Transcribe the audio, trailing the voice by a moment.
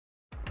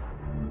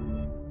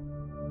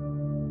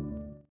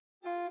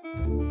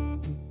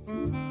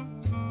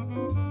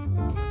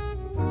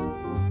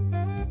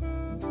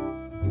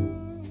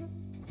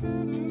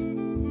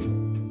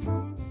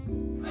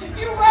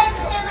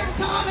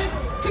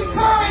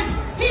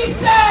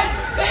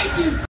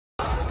Thank you,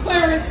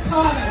 Clarence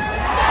Thomas.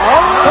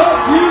 Thank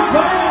you,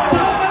 Clarence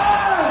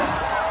Thomas!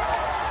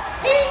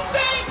 He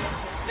thinks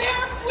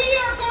that we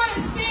are going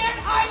to stand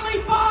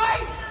idly by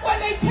when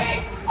they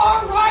take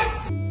our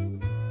rights.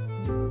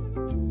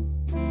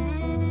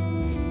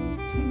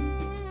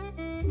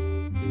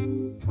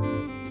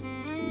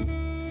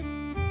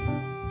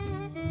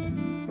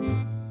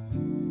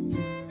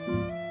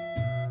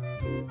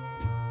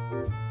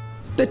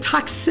 The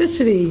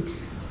toxicity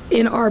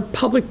in our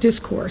public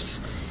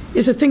discourse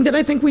is a thing that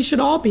I think we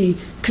should all be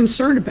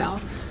concerned about,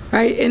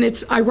 right? And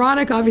it's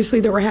ironic, obviously,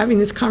 that we're having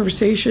this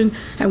conversation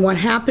and what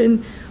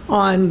happened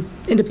on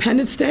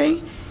Independence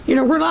Day. You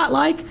know, we're not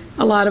like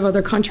a lot of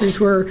other countries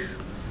where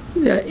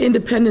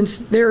independence,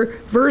 their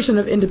version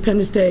of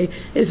Independence Day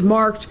is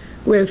marked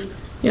with,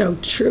 you know,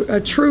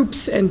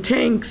 troops and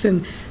tanks.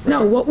 And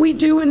no, what we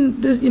do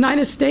in the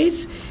United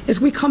States is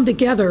we come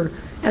together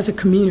as a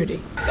community.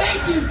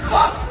 Thank you,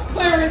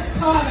 Clarence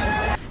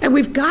Thomas. And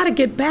we've got to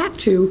get back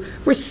to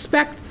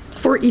respect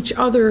for each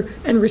other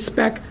and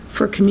respect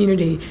for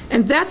community.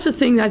 And that's the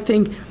thing I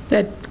think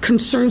that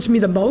concerns me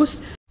the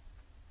most.